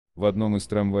В одном из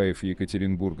трамваев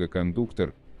Екатеринбурга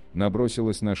кондуктор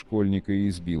набросилась на школьника и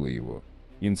избила его.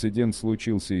 Инцидент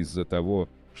случился из-за того,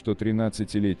 что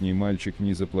 13-летний мальчик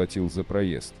не заплатил за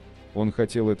проезд. Он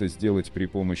хотел это сделать при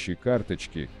помощи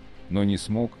карточки, но не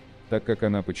смог, так как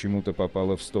она почему-то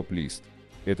попала в стоп-лист.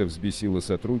 Это взбесило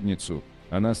сотрудницу,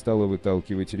 она стала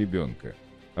выталкивать ребенка.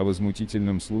 О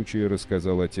возмутительном случае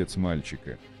рассказал отец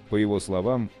мальчика. По его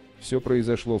словам, все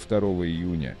произошло 2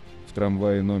 июня, в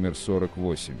трамвае номер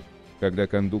 48. Когда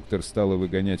кондуктор стала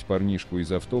выгонять парнишку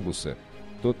из автобуса,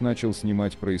 тот начал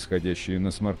снимать происходящее на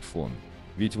смартфон.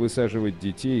 Ведь высаживать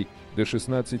детей до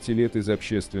 16 лет из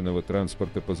общественного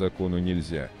транспорта по закону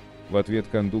нельзя. В ответ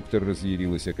кондуктор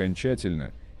разъярилась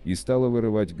окончательно и стала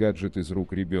вырывать гаджет из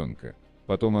рук ребенка.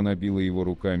 Потом она била его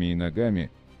руками и ногами,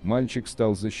 мальчик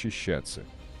стал защищаться.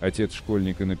 Отец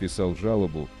школьника написал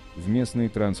жалобу в местный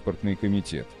транспортный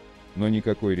комитет, но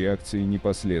никакой реакции не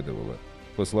последовало.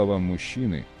 По словам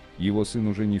мужчины, его сын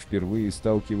уже не впервые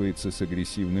сталкивается с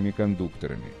агрессивными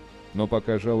кондукторами. Но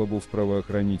пока жалобу в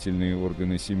правоохранительные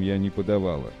органы семья не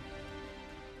подавала.